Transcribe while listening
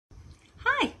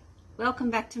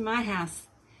Welcome back to my house.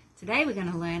 Today we're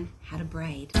going to learn how to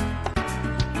braid.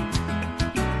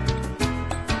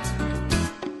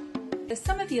 So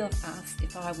some of you have asked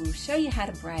if I will show you how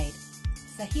to braid.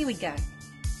 So here we go.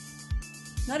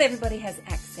 Not everybody has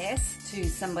access to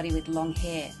somebody with long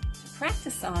hair to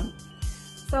practice on.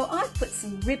 So I've put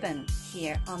some ribbon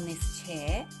here on this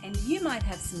chair, and you might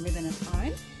have some ribbon at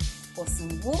home or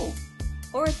some wool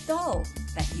or a doll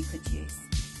that you could use.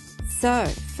 So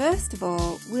first of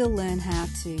all, we'll learn how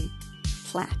to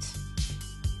plait.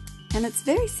 And it's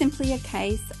very simply a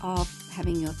case of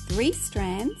having your 3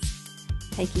 strands,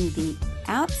 taking the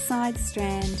outside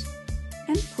strand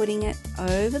and putting it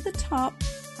over the top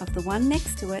of the one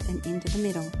next to it and into the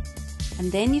middle.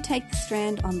 And then you take the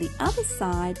strand on the other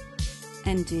side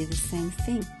and do the same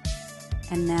thing.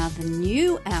 And now the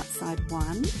new outside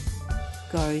one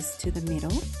goes to the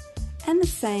middle, and the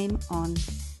same on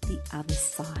the other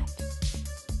side.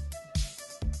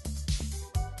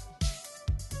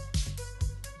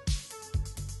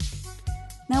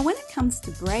 Now when it comes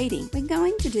to braiding, we're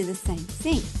going to do the same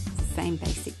thing. It's the same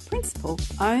basic principle,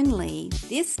 only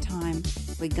this time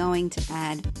we're going to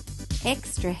add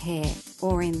extra hair,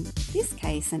 or in this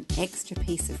case an extra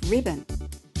piece of ribbon,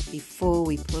 before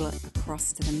we pull it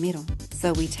across to the middle.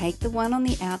 So we take the one on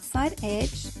the outside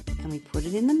edge and we put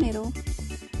it in the middle,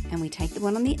 and we take the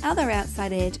one on the other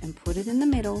outside edge and put it in the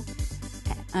middle.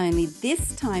 Only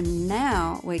this time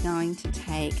now we're going to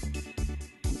take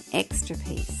an extra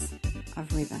piece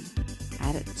of ribbon,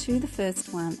 add it to the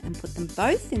first one and put them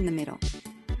both in the middle,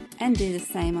 and do the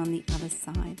same on the other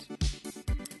side.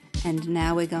 And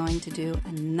now we're going to do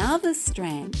another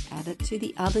strand, add it to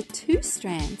the other 2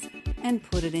 strands and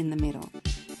put it in the middle,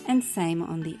 and same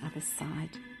on the other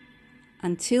side,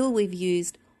 until we've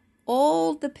used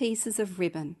all the pieces of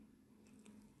ribbon,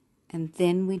 and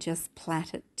then we just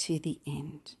plait it to the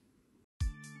end.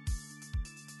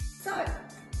 So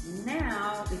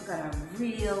now we've got a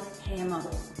real hair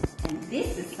model, and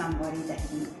this is somebody that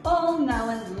you all know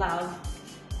and love,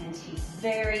 and she's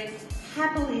very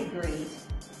happily agreed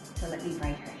to let me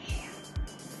braid her hair.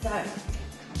 So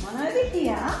come on over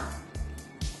here.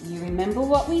 You remember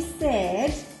what we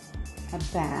said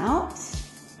about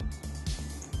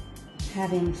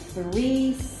having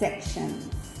 3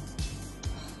 sections.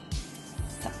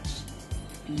 Such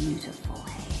beautiful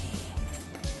hair.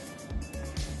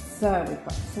 So we've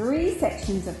got 3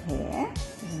 sections of hair.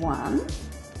 1,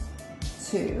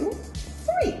 2,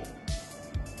 3.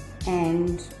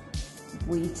 And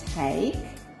we take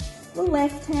the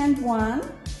left hand one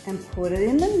and put it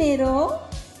in the middle,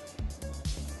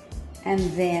 and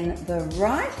then the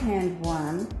right hand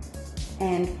one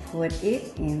and put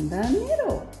it in the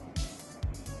middle.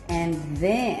 And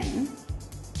then,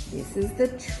 this is the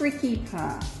tricky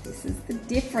part. This is the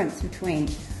difference between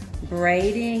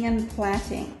braiding and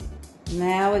plaiting.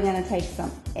 Now we're going to take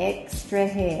some extra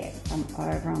hair from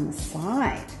over on the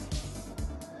side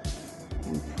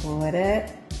and put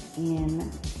it in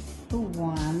the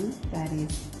one that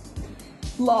is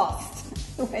lost.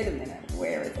 Wait a minute,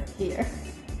 where is it? Here.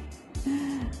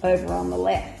 Over on the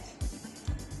left.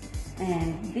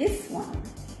 And this one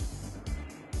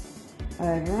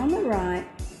over on the right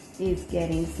is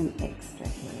getting some extra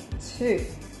hair too.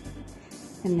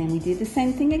 And then we do the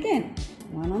same thing again.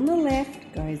 One on the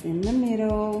left goes in the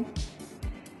middle.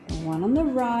 The one on the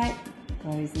right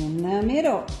goes in the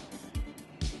middle.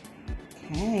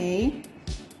 Okay,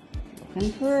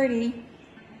 looking pretty.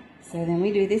 So then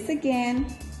we do this again.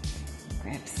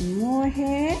 Grab some more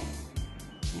hair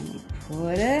and we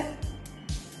put it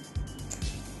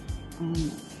on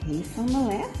the piece on the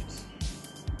left.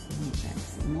 And grab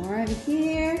some more over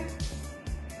here.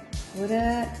 Put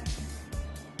it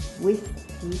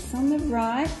with the piece on the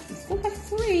right. We still have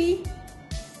 3.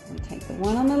 We take the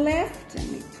one on the left and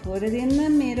we put it in the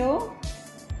middle.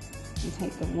 We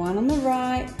take the one on the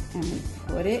right and we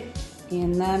put it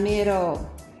in the middle.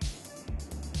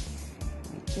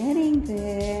 We're getting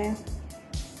there.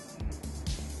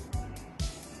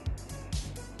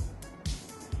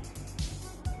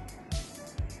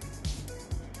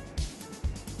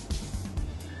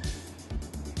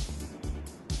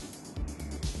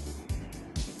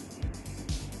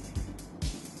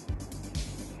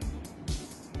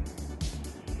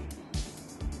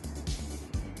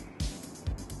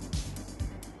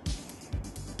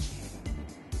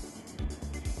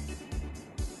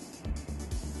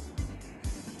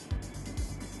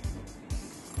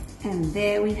 And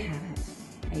there we have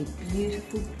it, a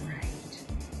beautiful braid.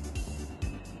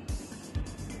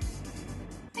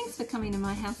 Thanks for coming to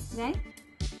my house today.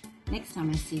 Next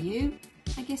time I see you,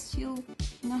 I guess you'll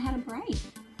know how to braid.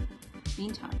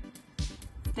 Meantime,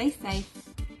 stay safe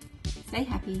Stay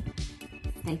happy,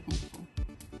 stay thankful.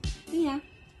 See ya.